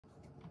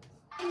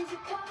Easy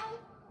come,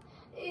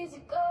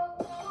 easy go.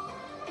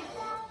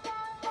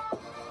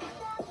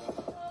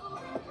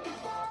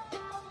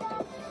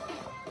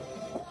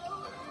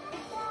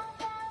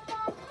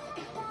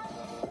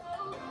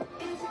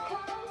 Easy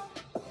come,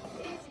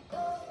 easy go.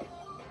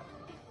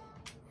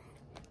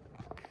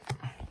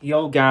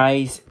 Yo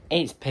guys,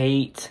 it's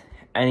Pete,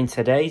 and in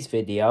today's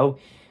video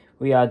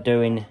we are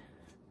doing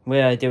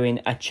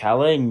a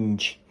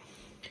challenge.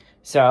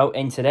 So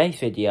in today's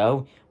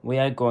video we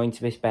are going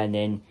to be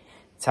spending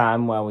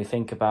time where we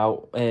think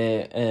about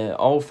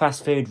all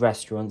fast food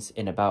restaurants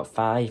in about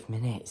 5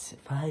 minutes.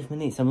 5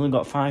 minutes. I've only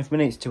got 5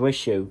 minutes to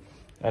issue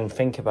and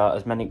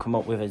come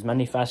up with as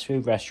many fast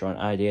food restaurant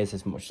ideas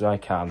as much as I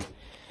can.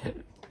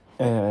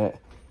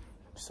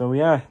 So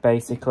yeah,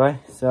 basically,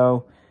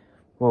 so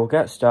we'll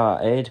get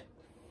started,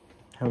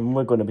 and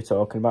we're going to be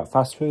talking about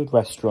fast food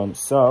restaurants.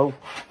 So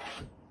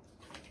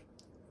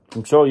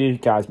I'm sure you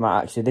guys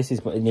might actually, this is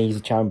an easy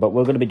challenge, but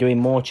we're going to be doing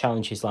more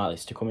challenges like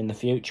this to come in the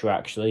future,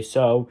 actually.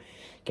 So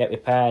get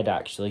prepared,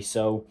 actually.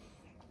 So,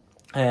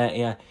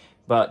 yeah.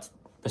 But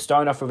we're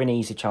starting off with an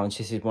easy challenge.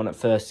 This is one of the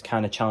first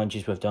kind of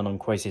challenges we've done on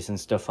quizzes and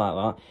stuff like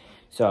that.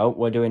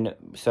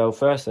 So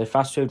firstly,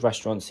 fast food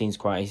restaurant seems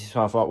quite easy.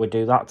 So I thought we'd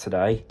do that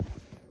today.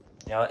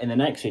 You know, in the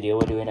next video,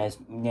 we're doing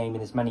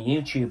naming as many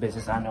YouTubers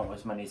as I know,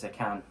 as many as I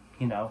can.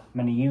 You know,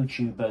 many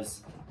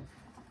YouTubers.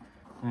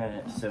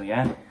 So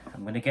yeah,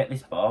 I'm going to get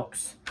this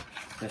box,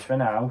 just for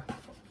now,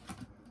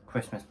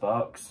 Christmas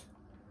box,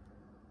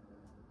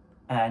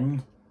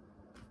 and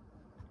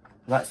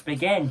let's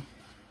begin.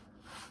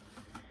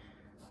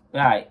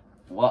 Right,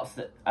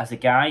 as a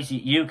guys,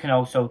 you can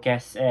also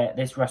guess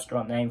this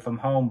restaurant name from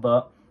home,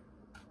 but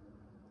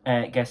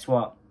guess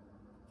what?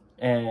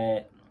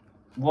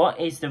 What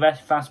is the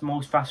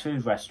most fast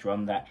food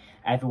restaurant that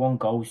everyone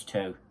goes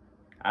to?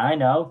 I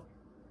know.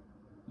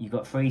 You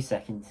got 3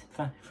 seconds.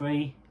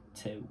 3,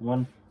 2,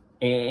 1.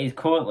 It is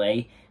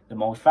currently the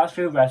most fast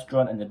food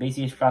restaurant and the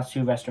busiest fast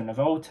food restaurant of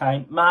all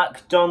time,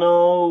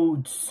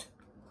 McDonald's.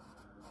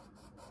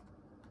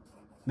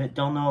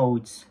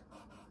 McDonald's.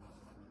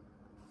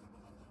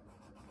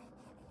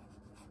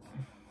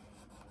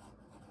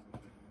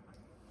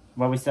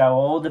 Where we sell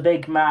all the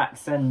Big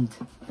Macs and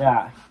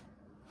that.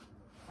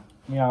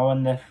 You know,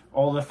 and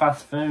all the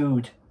fast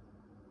food.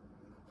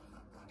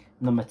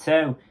 Number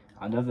 2,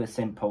 another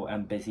simple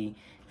and busy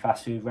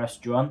fast food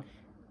restaurant.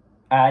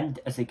 And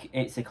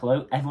it's a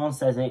clue, everyone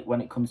says it when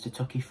it comes to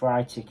Kentucky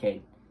Fried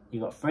Chicken. You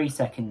got 3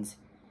 seconds.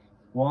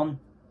 1,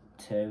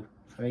 2,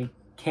 3.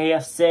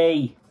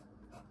 KFC.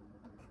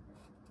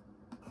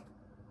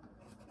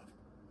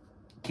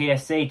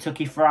 KFC,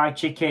 Kentucky Fried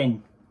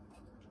Chicken.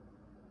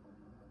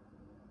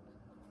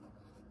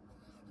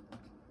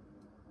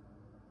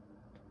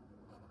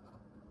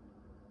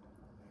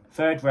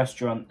 Third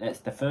restaurant, it's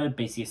the third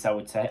busiest, I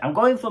would say. I'm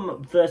going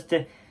from first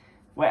to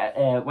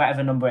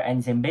whatever number it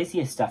ends in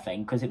busiest, I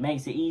think, because it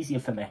makes it easier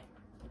for me.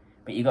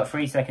 But you got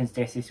 3 seconds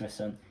to assist with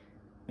son,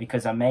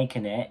 because I'm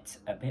making it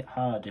a bit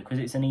harder, because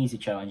it's an easy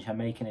challenge. I'm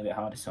making it a bit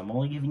harder, so I'm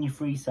only giving you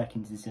 3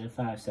 seconds instead of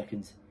 5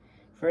 seconds.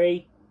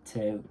 3,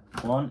 2,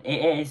 1.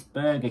 It is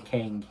Burger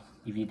King,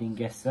 if you didn't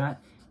guess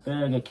that.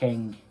 Burger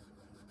King.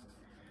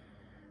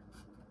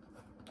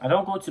 I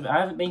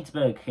haven't been to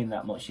Burger King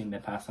that much in the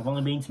past. I've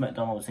only been to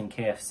McDonald's and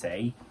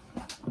KFC.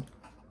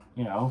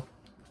 You know,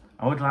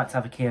 I would like to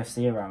have a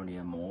KFC around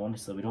here more,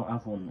 honestly. We don't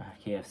have one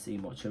KFC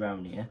much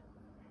around here.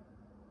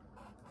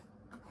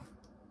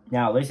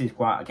 Now, this is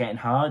quite getting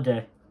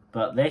harder,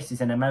 but this is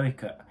in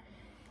America.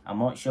 I'm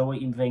not sure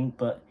what you think,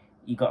 but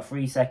you got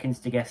 3 seconds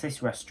to guess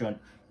this restaurant.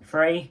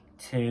 3,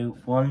 2,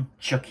 1.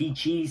 Chuck E.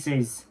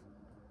 Cheese's.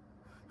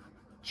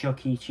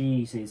 Chuck E.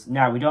 Cheese's.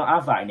 Now, we don't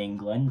have that in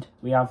England.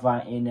 We have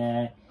that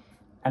in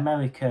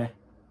America.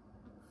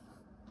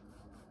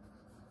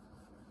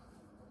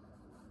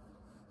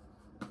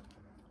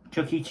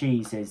 Chuck E.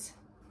 Cheese's.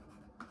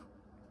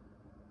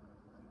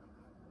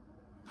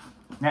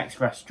 Next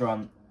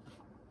restaurant.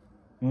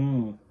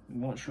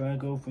 What should I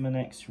go for my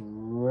next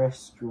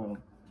restaurant?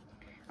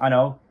 I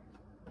know.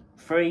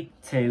 3,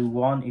 2,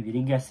 1. If you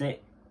didn't guess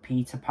it,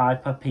 Peter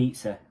Piper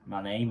Pizza.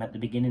 My name at the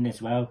beginning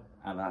as well.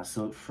 I'm an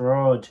absolute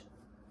fraud.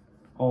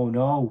 Oh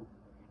no.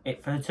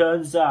 It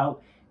turns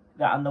out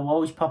that I'm the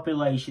lowest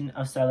population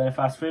of selling a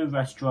fast food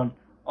restaurant.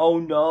 Oh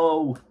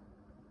no.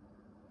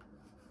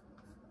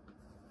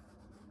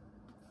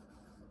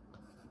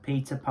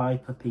 Peter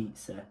Piper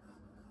Pizza.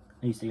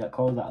 I used to get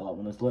called that a lot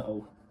when I was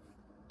little.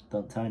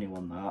 Don't tell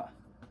anyone that.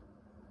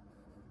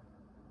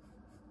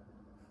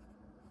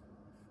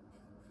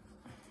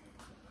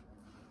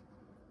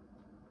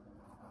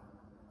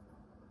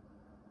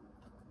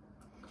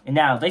 And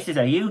now, this is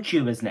a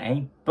YouTuber's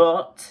name,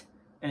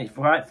 and it's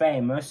quite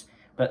famous,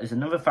 but there's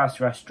another fast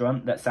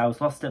restaurant that sells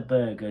lots of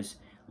burgers,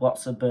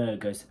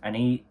 and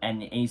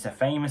he's a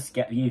famous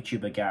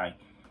YouTuber guy.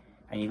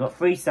 And you've got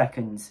 3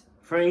 seconds.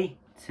 3,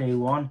 2,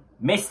 1.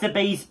 Mr.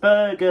 Beast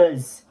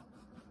Burgers!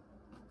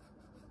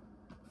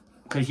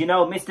 Because, you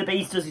know, Mr.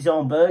 Beast does his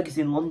own burgers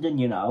in London,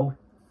 you know.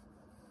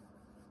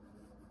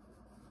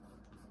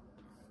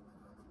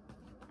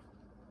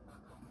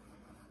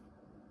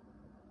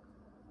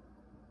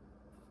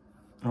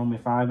 Only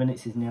 5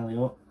 minutes is nearly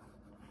up.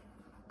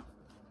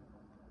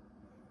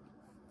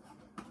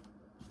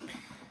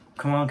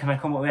 Come on, can I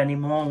come up with any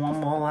more? One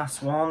more,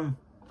 last one.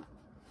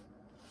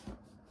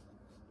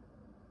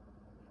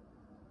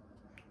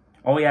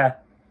 Oh yeah.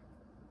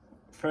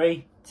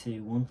 3,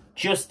 2, 1.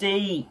 Just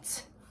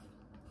Eat.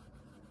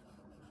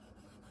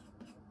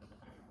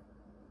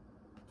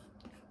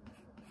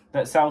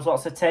 That sells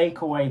lots of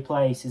takeaway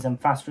places and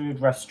fast food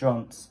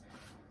restaurants.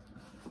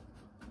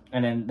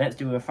 And then let's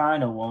do a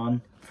final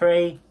one.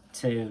 3,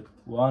 2,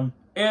 1.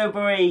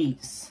 Uber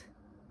Eats.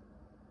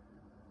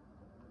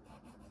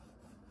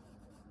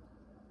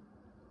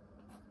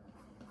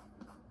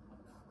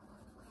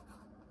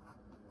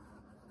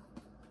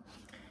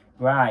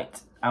 Right,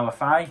 our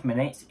 5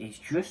 minutes is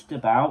just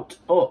about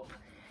up.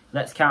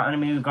 Let's count how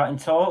many we've got in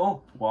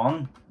total.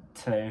 1,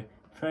 2,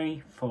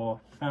 3,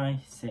 4, 5,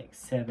 6,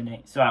 7,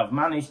 8. So I've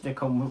managed to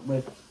come up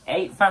with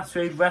 8 fast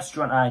food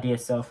restaurant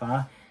ideas so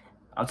far.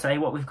 I'll tell you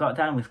what we've got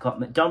down. We've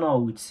got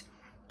McDonald's,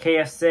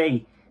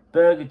 KFC,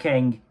 Burger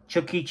King,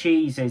 Chuck E.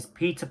 Cheese's,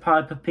 Peter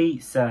Piper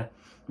Pizza,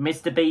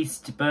 Mr.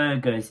 Beast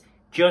Burgers,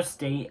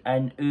 Just Eat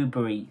and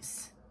Uber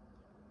Eats.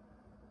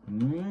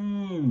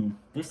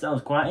 This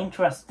sounds quite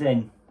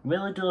interesting.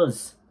 Really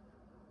does.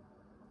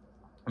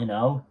 You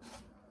know.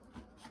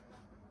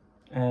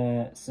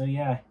 So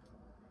yeah.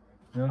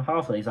 You know,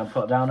 half of these I've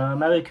put down are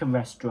American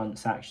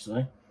restaurants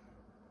actually.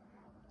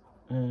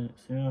 So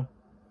yeah.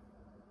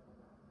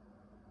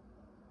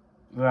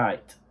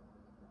 Right.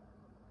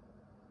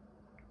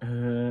 Is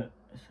there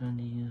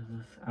any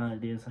other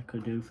ideas I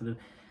could do for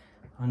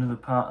another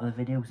part of the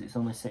video? Because it's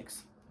only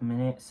 6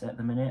 minutes at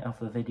the minute of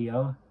the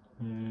video.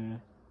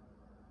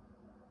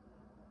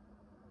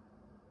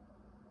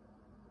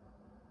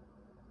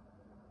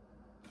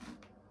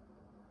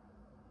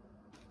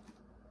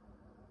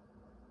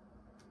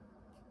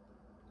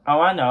 Oh,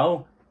 I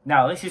know.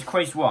 Now, this is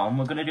quiz 1.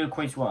 We're going to do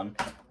quiz 1.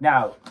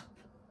 Now,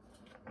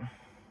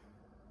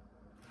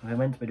 we're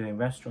meant to be doing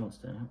restaurants,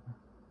 don't we?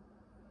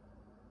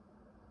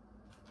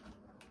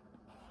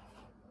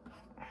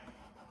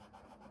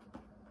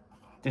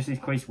 This is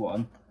quiz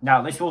 1.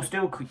 Now, this will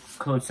still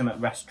include some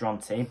at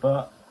restauranty,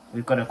 but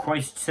we've got a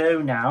quiz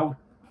 2 now.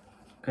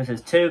 Because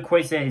there's 2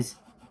 quizzes.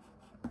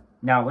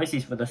 Now, this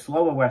is for the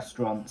slower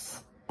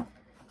restaurants.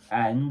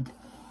 And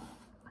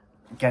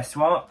guess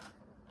what?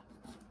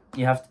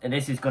 You have to,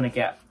 this is going to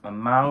get a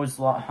miles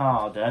lot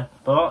harder,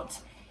 but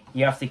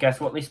you have to guess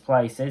what this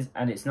place is,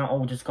 and it's not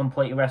all just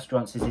completely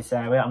restaurants in this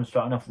area. I'm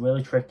starting off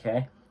really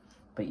tricky,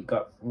 but you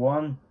got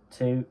 1,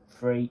 2,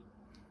 3,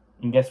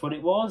 and guess what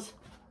it was?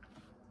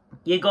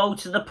 You go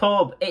to the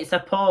pub. It's a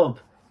pub.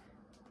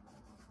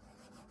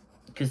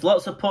 Because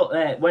lots of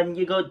when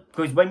you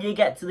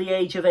get to the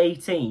age of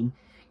 18,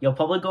 you'll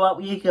probably go out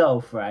with your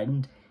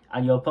girlfriend,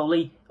 and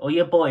or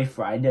your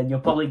boyfriend, and you'll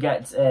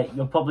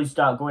probably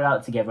start going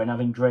out together and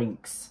having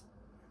drinks.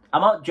 I'm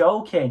not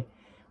joking.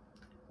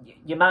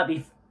 You might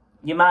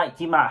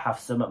have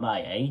some at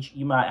my age.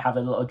 You might have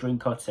a little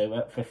drink or two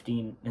at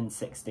 15 and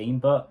 16,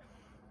 but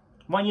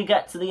when you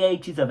get to the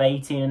ages of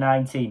 18 and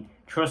 19,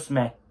 trust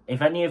me, if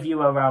any of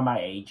you are around my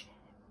age,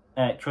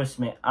 trust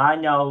me, I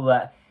know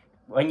that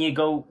when you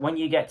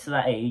get to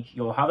that age,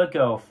 you'll have a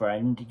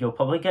girlfriend, you'll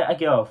probably get a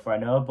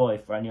girlfriend or a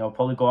boyfriend, you'll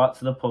probably go out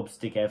to the pubs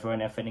together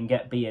and everything and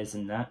get beers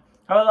and that.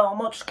 Although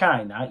much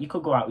kind that, you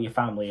could go out with your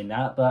family and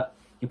that, but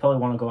you probably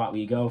want to go out with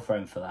your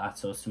girlfriend for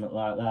that or something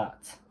like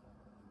that.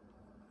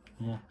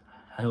 Yeah,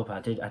 I hope I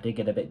did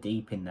get a bit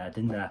deep in there,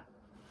 didn't I?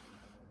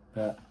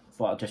 But I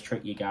thought I'd just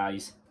trick you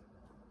guys.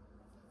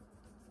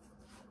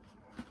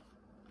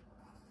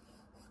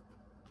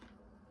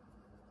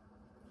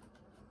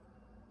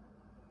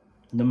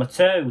 Number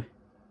 2.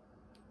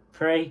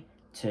 3,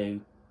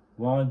 2,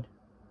 1.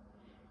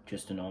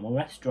 Just a normal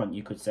restaurant,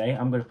 you could say.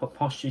 I'm going to put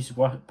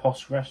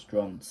posh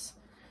restaurants.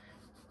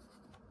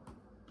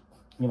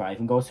 You might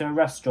even go to a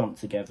restaurant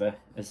together,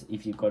 as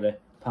if you've got a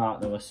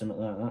partner or something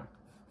like that.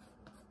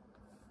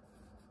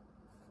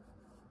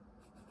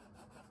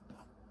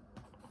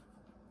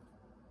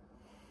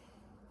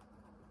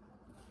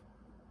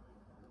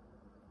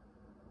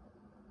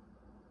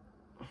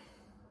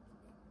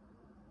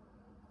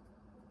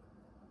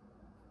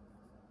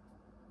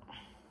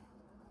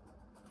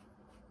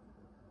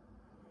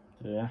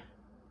 Yeah.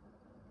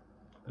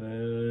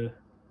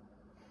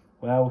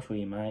 What else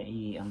we might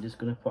eat? I'm just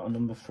going to put a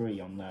number 3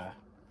 on there.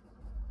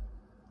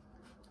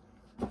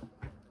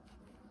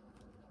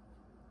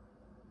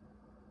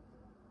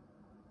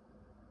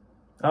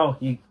 Oh,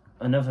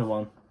 another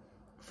one.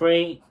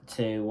 3,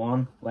 2,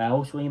 1. What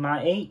else we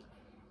might eat?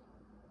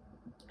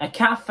 A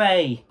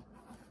cafe.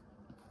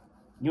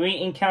 You're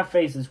eating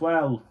cafes as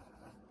well.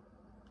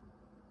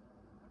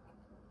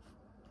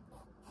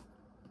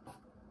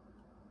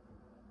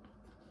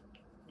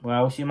 What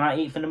else you might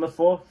eat for number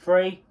 4?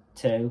 3,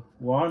 2,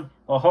 1.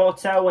 A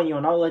hotel when you're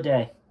on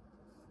holiday.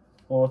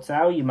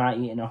 Hotel, you might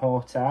eat in a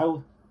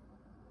hotel.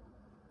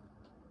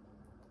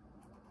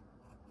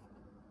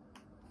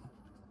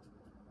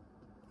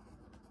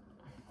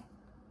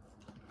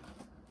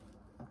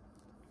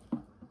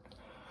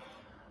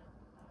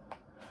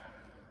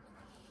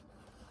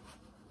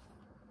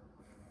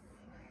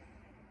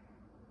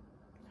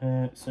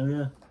 So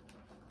yeah.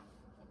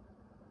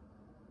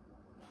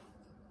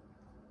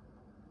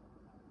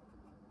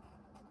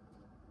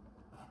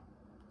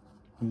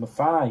 Number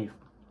 5.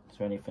 Is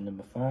there any for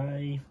number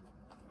 5?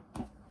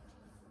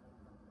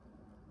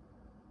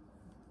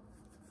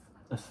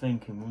 Let's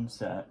think in one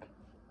sec.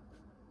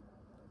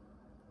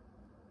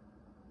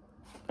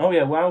 Oh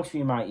yeah, what else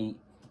you might eat?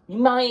 You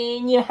might eat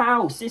in your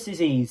house. This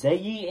is easy.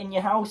 You eat in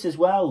your house as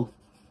well.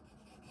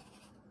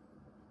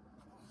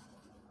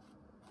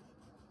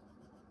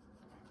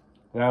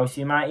 What else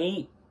you might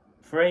eat?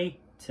 3,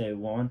 2,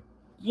 1.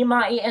 You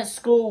might eat at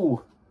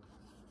school.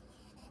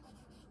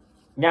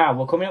 Now,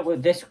 we're coming up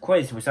with this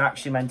quiz was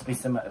actually meant to be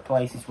some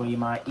places where you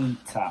might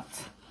eat at.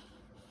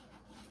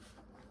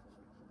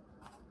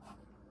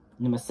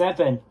 Number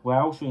 7, where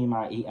else will you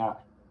might eat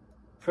at?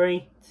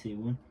 3, 2,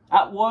 1.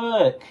 At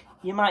work.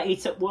 You might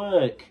eat at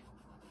work.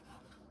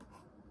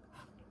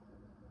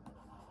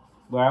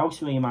 Where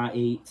else will you might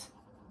eat?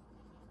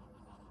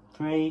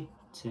 3,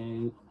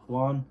 2,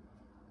 1.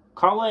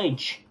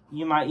 College.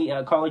 You might eat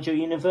at college or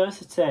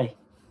university.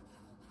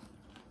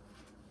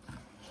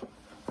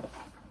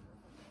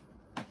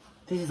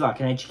 This is like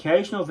an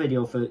educational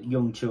video for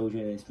young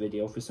children, this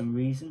video, for some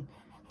reason.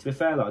 To be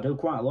fair, though, I do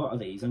quite a lot of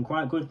these. I'm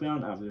quite good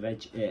beyond that with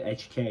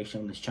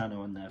education on this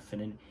channel and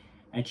everything.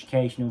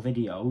 Educational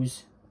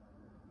videos.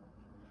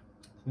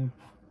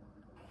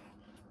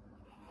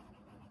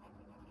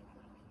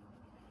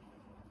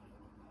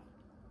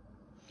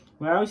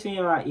 Where else do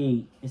you might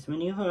eat? Is there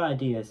any other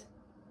ideas?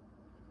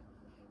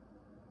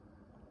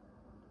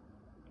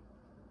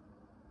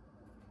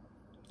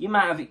 You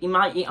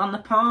might eat on the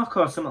park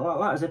or something like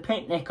that as a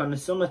picnic on the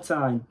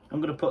summertime. I'm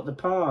gonna put the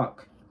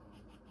park.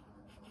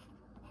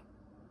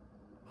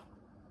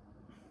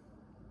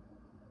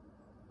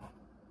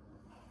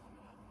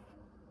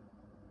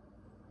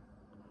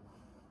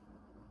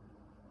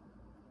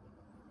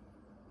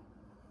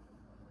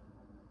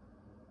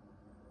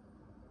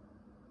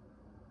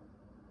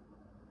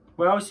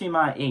 Where else you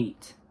might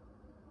eat?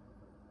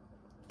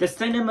 The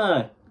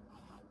cinema.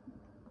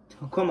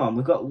 Oh, come on,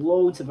 we've got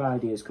loads of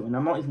ideas coming.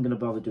 I'm not even going to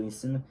bother doing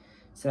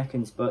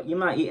seconds, but you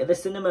might eat at the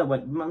cinema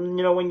when,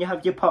 you know, when you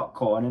have your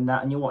popcorn and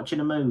that and you're watching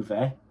a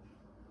movie.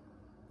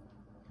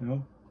 You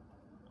know?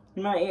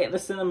 You might eat at the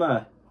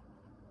cinema.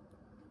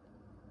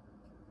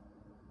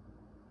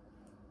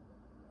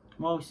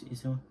 Most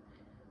is on.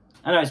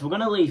 Anyways, we're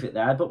going to leave it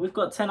there, but we've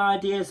got 10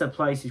 ideas of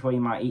places where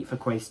you might eat for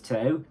quiz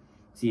 2.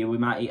 So we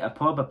might eat at a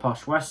pub, a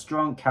posh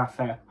restaurant,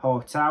 cafe,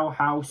 hotel,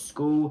 house,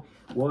 school,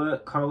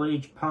 work,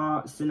 college,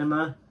 park,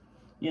 cinema.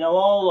 You know,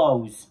 all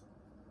those.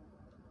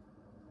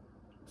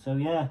 So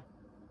yeah,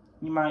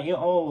 you might eat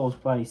all those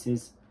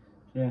places.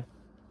 Yeah.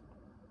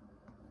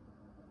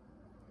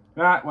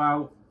 Right,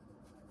 well,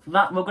 for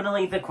that we're going to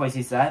leave the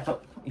quizzes there.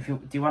 But if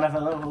you do, you want to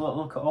have a little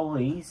look at all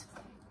these?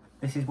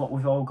 This is what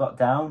we've all got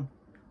down.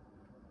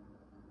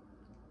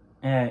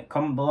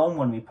 Comment below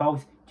when we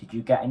post. Did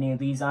you get any of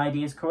these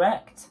ideas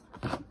correct?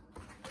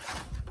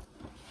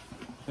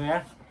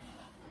 Yeah.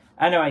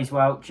 Anyways,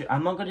 well,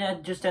 I'm not going to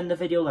just end the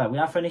video there. We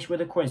are finished with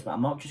the quiz, but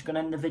I'm not just going to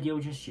end the video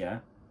just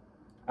yet.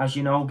 As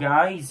you know,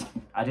 guys,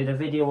 I did a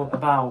video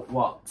about,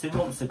 what, 2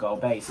 months ago,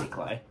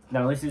 basically.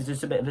 Now, this is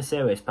just a bit of a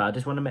serious part. I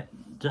just want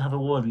to have a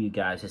word with you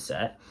guys a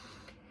sec.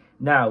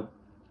 Now,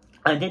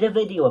 I did a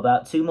video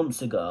about 2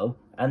 months ago,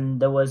 and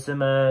there was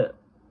some, I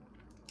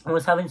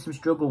was having some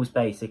struggles,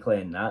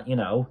 basically, in that, you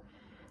know.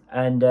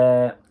 And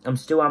I'm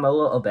still am a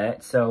little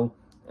bit, so,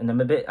 and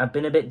I've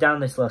been a bit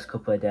down this last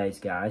couple of days,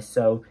 guys,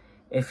 so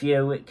if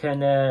you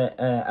can,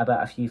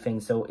 about a few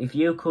things, so if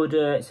you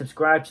could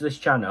subscribe to this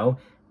channel,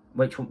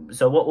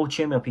 so what will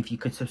cheer me up if you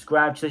could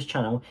subscribe to this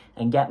channel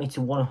and get me to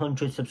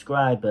 100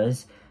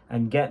 subscribers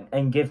and get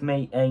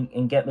me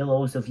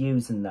loads of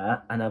views and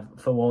that, and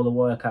for all the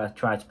work I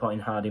tried to put in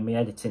hard in my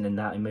editing and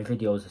that in my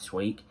videos this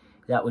week,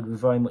 that would be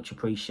very much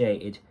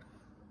appreciated,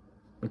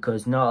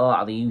 because not a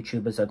lot of the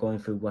YouTubers are going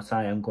through what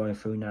I am going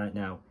through right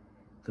now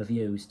for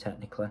views,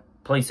 technically.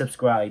 Please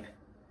subscribe.